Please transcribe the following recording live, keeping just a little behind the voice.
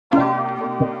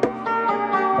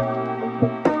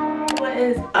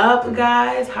up,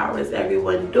 guys? How is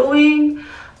everyone doing?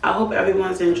 I hope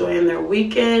everyone's enjoying their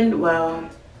weekend. Well,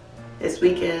 it's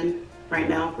weekend right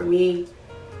now for me.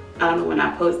 I don't know when I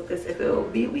post this if it will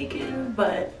be weekend,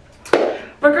 but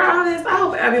regardless, I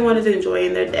hope everyone is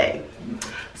enjoying their day.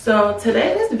 So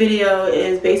today this video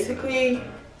is basically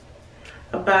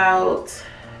about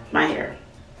my hair.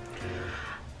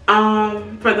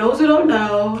 For those who don't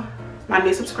know, my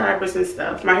new subscribers and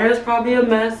stuff, my hair is probably a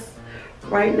mess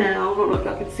right now. I don't know if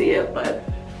y'all can see it, but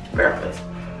regardless,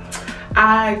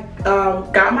 I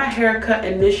got my hair cut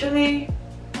initially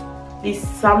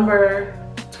December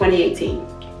 2018,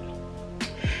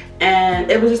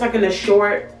 and it was just like in a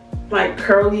short, like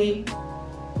curly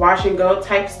wash and go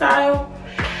type style.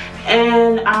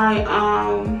 And I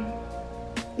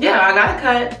got it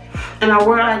cut and I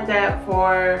wore it like that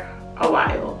for a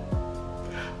while.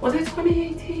 Was it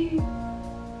 2018?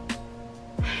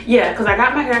 Yeah, because I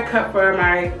got my hair cut for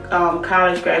my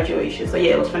college graduation. So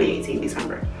yeah, it was 2018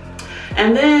 December.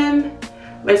 And then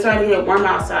it started to get warm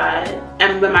outside,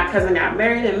 and when my cousin got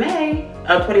married in May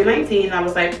of 2019, I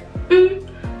was like,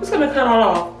 I'm just gonna cut it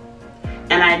off.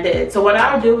 And I did. So what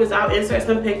I'll do is I'll insert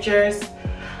some pictures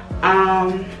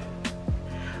of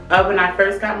when I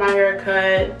first got my hair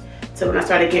cut to when I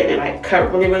started getting it like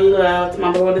cut really low, to my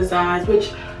little designs,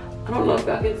 which I don't know if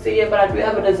y'all can see it, but I do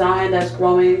have a design that's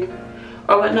growing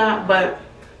or whatnot. But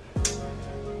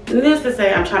needless to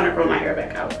say, I'm trying to grow my hair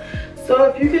back out. So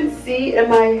if you can see in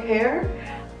my hair,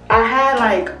 I had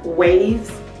like waves,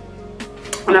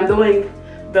 and I'm doing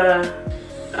the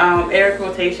air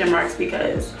quotation marks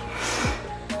because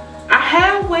I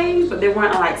had waves, but they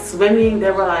weren't like swimming,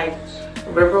 they were like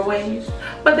river waves,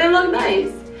 but they look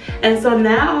nice. And so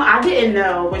now I didn't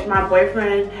know, which my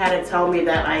boyfriend had to tell me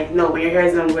that, like, no, when your hair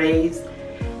is in waves,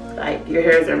 like your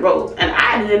hair is in rolls. And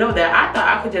I didn't know that. I thought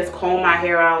I could just comb my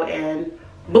hair out and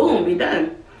boom, be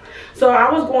done. So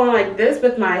I was going like this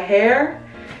with my hair,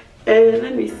 and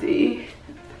let me see,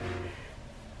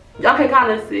 y'all can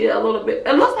kind of see it a little bit.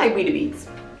 It looks like Weeny beads.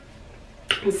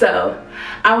 So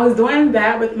I was doing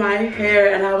that with my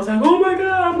hair, and I was like, oh my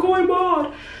god, I'm going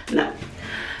bald. No,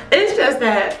 it's just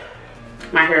that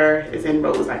my hair is in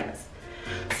rolls, I guess.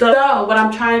 So what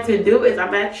I'm trying to do is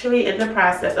I'm actually in the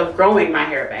process of growing my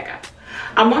hair back out.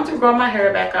 I want to grow my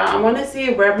hair back out. I want to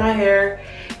see where my hair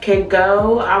can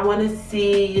go. I want to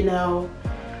see, you know,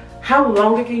 how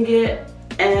long it can get.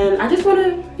 And I just want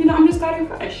to, you know, I'm just starting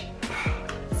fresh.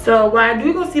 So well, I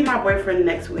do go see my boyfriend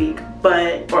next week,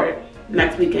 or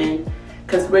next weekend,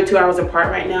 because we're 2 hours apart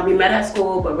right now. We met at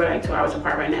school, but we're like 2 hours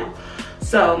apart right now.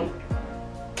 So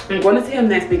I'm going to see him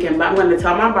next weekend, but I'm going to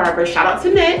tell my barber, shout out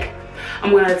to Nick,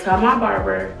 I'm going to tell my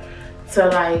barber to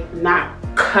like not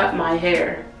cut my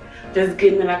hair. Just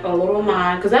give me like a little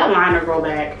line, because that line will grow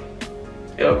back.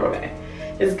 It'll grow back.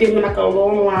 Just give me like a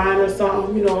little line or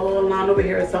something, you know, a little line over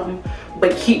here or something,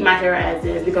 but keep my hair as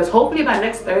is, because hopefully by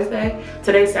next Thursday,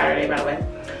 today's Saturday by the way,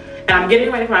 and I'm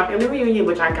getting ready for my family reunion,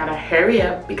 which I gotta hurry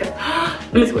up because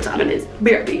let me see what time it is.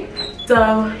 BRB.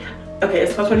 So okay,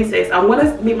 it's 12:26. I want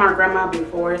to meet my grandma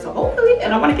before, so hopefully,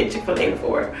 and I want to get Chick-fil-A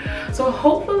before, so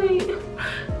hopefully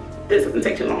this doesn't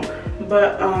take too long.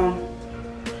 But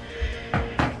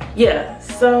yeah,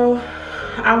 so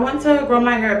I want to grow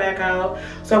my hair back out,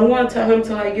 so I'm going to tell him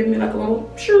to like give me like a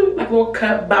little shoot, like a little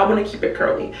cut, but I want to keep it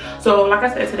curly. So like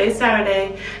I said, today's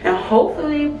Saturday, and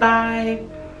hopefully by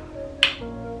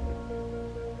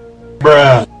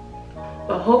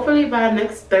hopefully by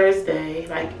next Thursday,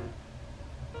 like,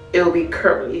 it'll be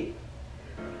curly.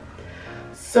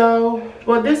 So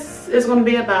what this is going to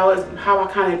be about is how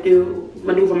I kind of do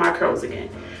maneuver my curls again.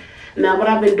 Now what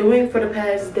I've been doing for the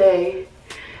past day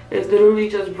is literally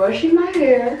just brushing my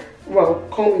hair, well,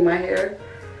 combing my hair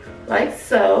like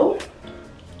so.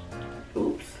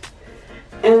 Oops.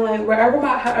 And like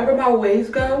however my waves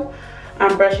go,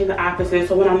 I'm brushing the opposite.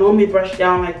 So when I normally brush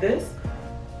down like this,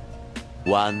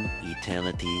 one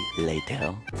eternity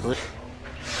later.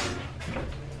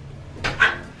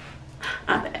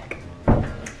 I'm back.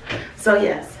 So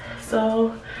yes,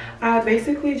 so I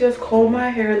basically just comb my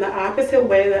hair in the opposite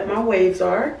way that my waves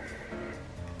are.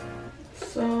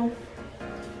 So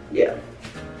yeah,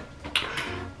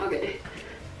 okay.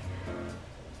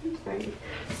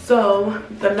 So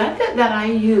the method that I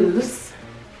use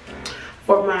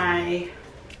for my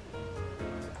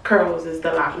curls is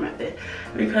the L.O.C method,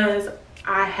 because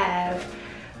I have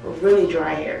really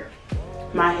dry hair.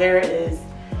 My hair is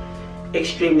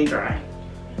extremely dry,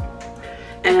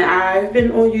 and I've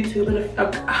been on YouTube, and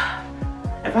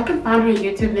if I can find her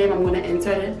YouTube name, I'm going to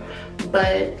insert it,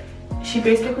 but she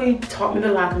basically taught me the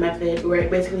L.O.C method, where it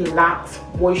basically locks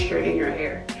moisture in your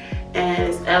hair,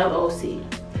 and it's L.O.C,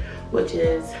 which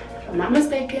is, if I'm not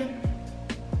mistaken,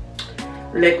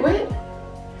 liquid,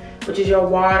 which is your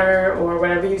water or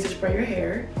whatever you use to spray your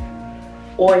hair,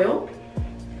 oil,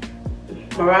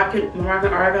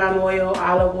 Moroccan argan oil,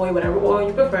 olive oil, whatever oil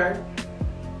you prefer,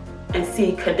 and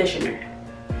C, conditioner.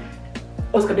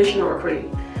 It's conditioner or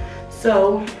cream.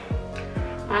 So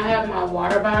I have my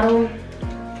water bottle.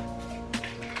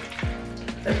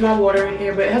 That's my water in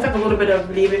here, but it has like a little bit of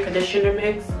leave-in conditioner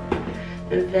mix.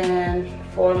 And then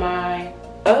for my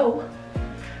O,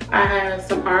 I have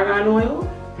some argan oil,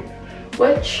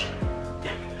 which,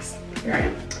 here I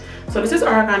am. So this is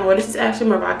argan oil. This is actually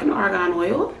Moroccan argan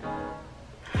oil.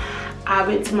 I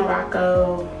went to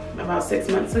Morocco about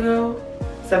 7 months ago,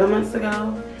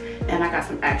 and I got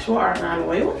some actual argan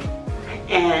oil.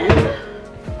 And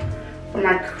for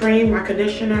my cream, my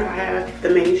conditioner, I have the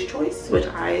Main's Choice, which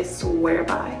I swear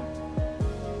by.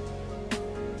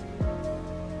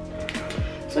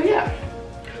 So yeah,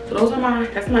 so those are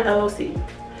that's my L.O.C.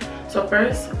 So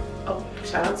first, oh,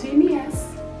 shout out to you,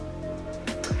 yes.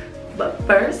 But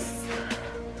first,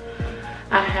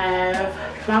 I have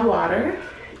my water,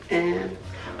 and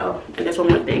oh, and there's one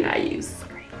more thing I use,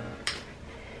 sorry,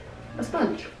 a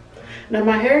sponge. Now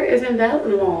my hair isn't that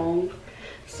long,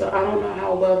 so I don't know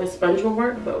how well this sponge will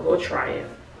work, but we'll try it.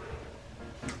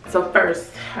 So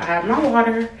first, I have my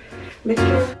water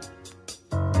mixture.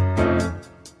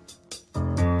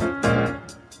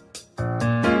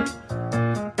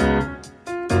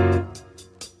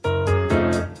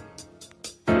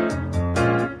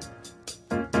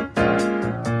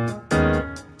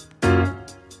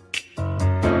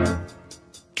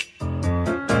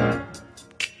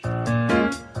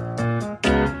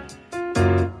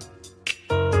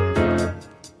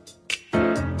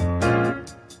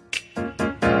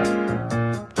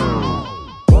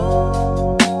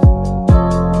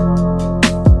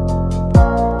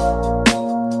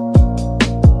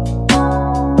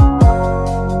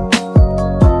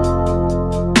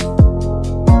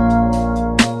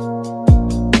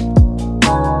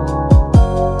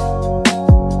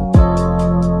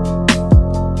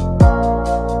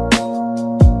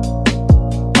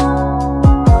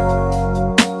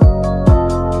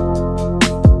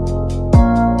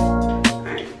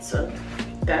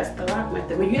 That's the L.O.C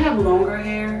method. When you have longer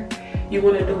hair, you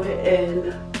want to do it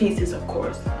in pieces, of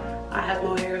course. I have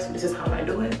no hair, so this is how I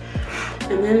do it.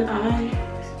 And then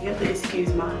you have to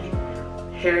excuse my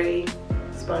hairy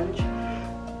sponge,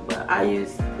 but I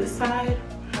use this side.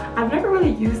 I've never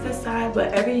really used this side,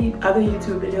 but every other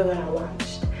YouTube video that I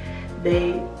watched,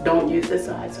 they don't use this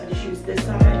side, so I just use this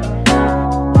side.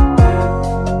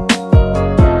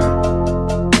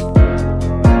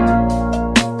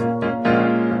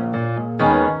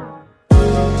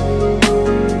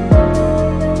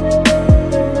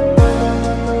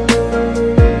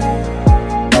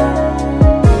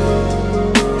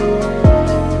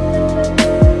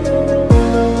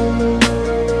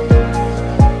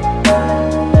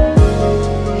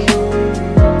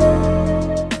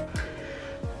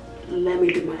 Let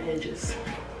me do my edges.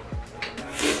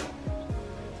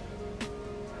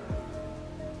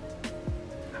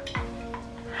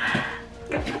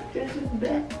 Got my edges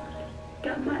back.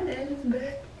 Got my edges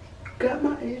back. Got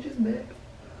my edges back.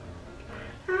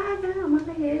 I got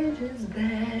my edges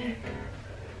back.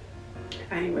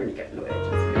 I ain't really got no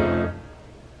edges.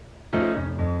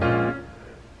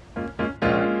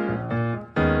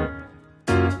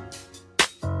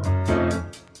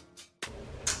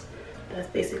 That's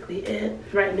basically it.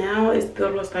 Right now it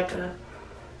still looks like a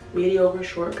mediocre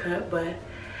shortcut, but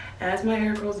as my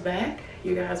hair grows back,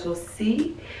 you guys will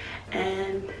see,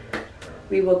 and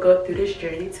we will go through this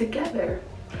journey together.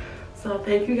 So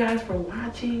thank you guys for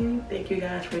watching. Thank you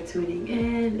guys for tuning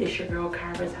in. It's your girl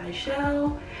Kyra's High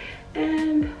Show,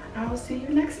 and I'll see you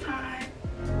next time.